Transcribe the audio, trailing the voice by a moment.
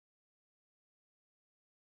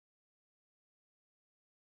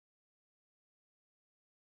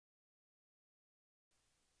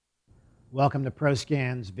Welcome to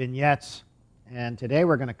ProScan's Vignettes, and today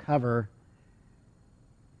we're going to cover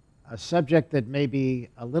a subject that may be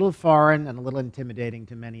a little foreign and a little intimidating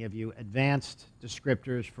to many of you, advanced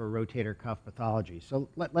descriptors for rotator cuff pathology. So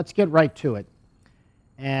let's get right to it.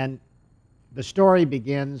 And the story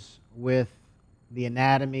begins with the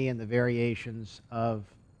anatomy and the variations of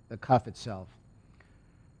the cuff itself.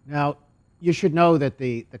 Now, you should know that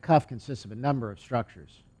the cuff consists of a number of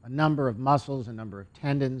structures, a number of muscles, a number of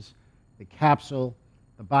tendons, the capsule,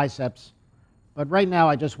 the biceps. But right now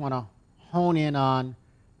I just want to hone in on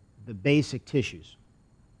the basic tissues.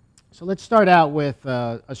 So let's start out with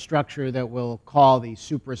a structure that we'll call the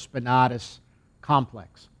supraspinatus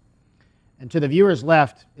complex. And to the viewer's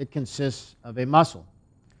left, it consists of a muscle.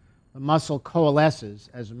 The muscle coalesces,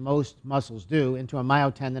 as most muscles do, into a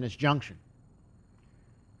myotendinous junction.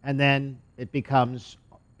 And then it becomes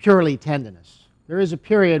purely tendinous. There is a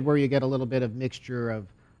period where you get a little bit of mixture of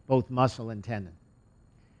both muscle and tendon.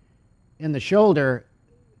 In the shoulder,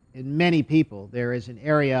 in many people, there is an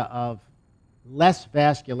area of less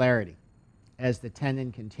vascularity as the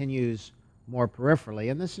tendon continues more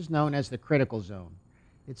peripherally, and this is known as the critical zone.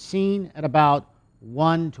 It's seen at about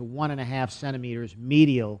 1 to 1.5 centimeters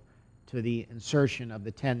medial to the insertion of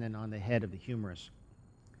the tendon on the head of the humerus.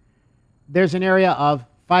 There's an area of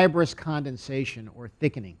fibrous condensation or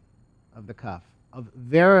thickening of the cuff, of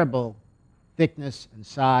variable thickness and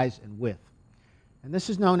size and width. And this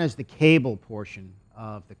is known as the cable portion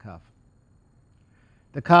of the cuff.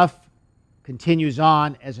 The cuff continues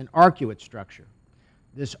on as an arcuate structure.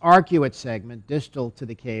 This arcuate segment, distal to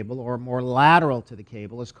the cable or more lateral to the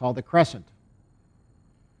cable, is called the crescent.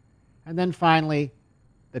 And then finally,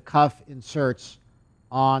 the cuff inserts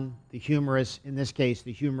on the humerus, in this case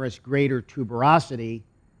the humerus greater tuberosity,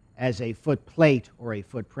 as a foot plate or a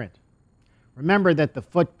footprint. Remember that the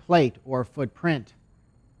foot plate or footprint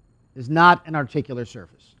is not an articular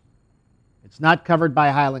surface. It's not covered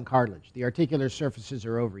by hyaline cartilage. The articular surfaces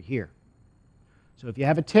are over here. So if you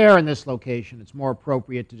have a tear in this location, it's more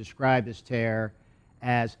appropriate to describe this tear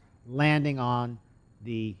as landing on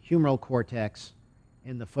the humeral cortex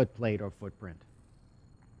in the foot plate or footprint.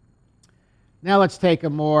 Now let's take a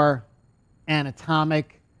more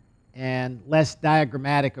anatomic and less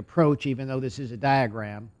diagrammatic approach, even though this is a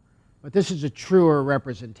diagram. But this is a truer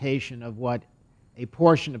representation of what a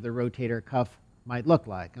portion of the rotator cuff might look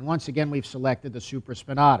like. And once again, we've selected the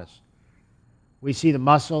supraspinatus. We see the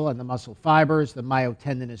muscle and the muscle fibers, the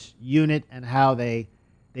myotendinous unit, and how they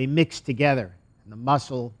mix together. And the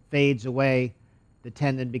muscle fades away, the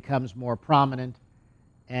tendon becomes more prominent,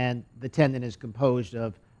 and the tendon is composed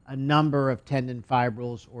of a number of tendon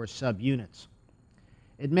fibrils or subunits.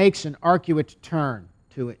 It makes an arcuate turn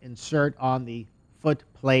to insert on the foot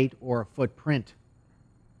plate or footprint.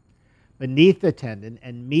 Beneath the tendon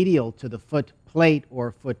and medial to the foot plate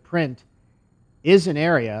or footprint is an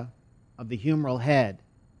area of the humeral head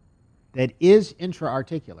that is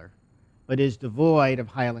intra-articular but is devoid of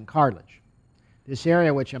hyaline cartilage. This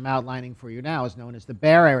area, which I'm outlining for you now, is known as the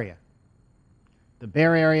bare area. The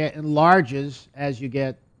bare area enlarges as you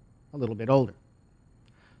get a little bit older.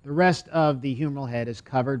 The rest of the humeral head is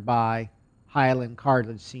covered by hyaline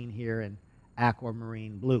cartilage, seen here in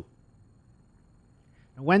aquamarine blue.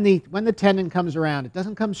 And when the tendon comes around, it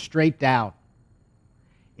doesn't come straight down.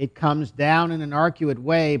 It comes down in an arcuate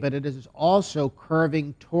way, but it is also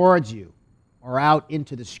curving towards you or out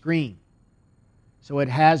into the screen. So it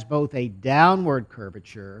has both a downward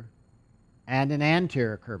curvature and an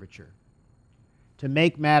anterior curvature. To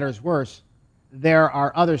make matters worse, there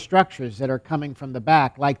are other structures that are coming from the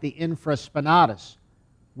back, like the infraspinatus,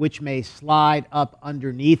 which may slide up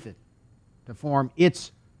underneath it to form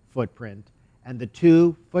its footprint, and the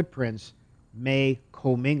two footprints may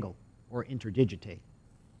commingle or interdigitate.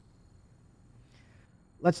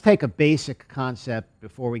 Let's take a basic concept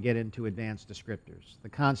before we get into advanced descriptors. The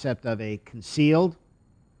concept of a concealed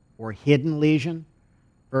or hidden lesion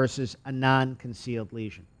versus a non-concealed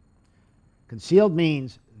lesion. Concealed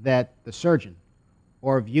means that the surgeon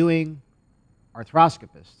or viewing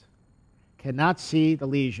arthroscopist cannot see the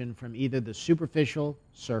lesion from either the superficial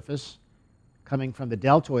surface coming from the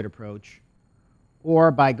deltoid approach or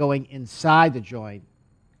by going inside the joint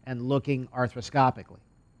and looking arthroscopically.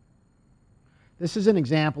 This is an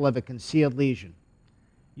example of a concealed lesion.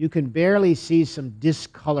 You can barely see some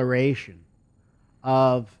discoloration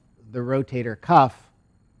of the rotator cuff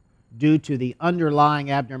due to the underlying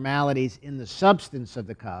abnormalities in the substance of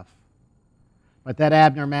the cuff, but that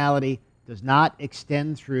abnormality does not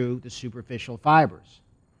extend through the superficial fibers.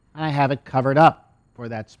 And I have it covered up for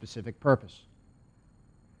that specific purpose.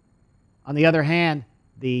 On the other hand,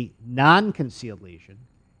 the non-concealed lesion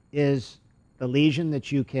is the lesion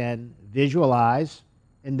that you can visualize,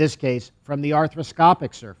 in this case, from the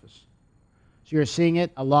arthroscopic surface. So you're seeing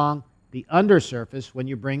it along the undersurface when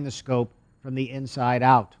you bring the scope from the inside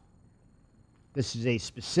out. This is a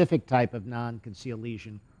specific type of non-concealed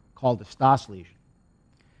lesion called a Stoss lesion.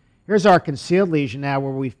 Here's our concealed lesion now,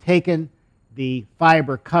 where we've taken the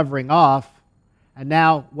fiber covering off, and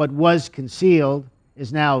now what was concealed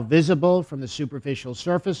is now visible from the superficial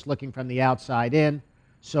surface, looking from the outside in.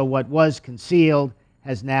 So what was concealed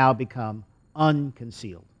has now become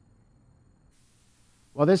unconcealed.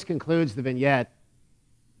 Well, this concludes the vignette,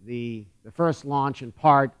 the first launch and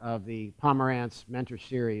part of the Pomerantz Mentor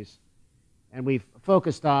Series. And we've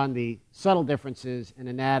focused on the subtle differences in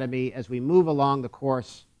anatomy as we move along the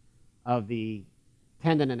course of the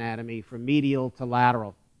tendon anatomy from medial to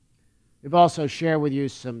lateral. We've also shared with you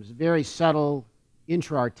some very subtle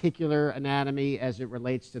intra-articular anatomy as it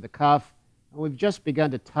relates to the cuff. And we've just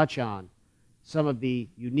begun to touch on some of the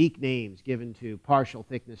unique names given to partial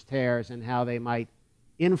thickness tears and how they might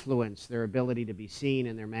influence their ability to be seen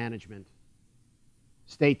in their management.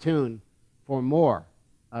 Stay tuned for more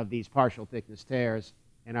of these partial thickness tears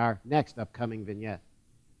in our next upcoming vignette.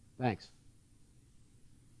 Thanks.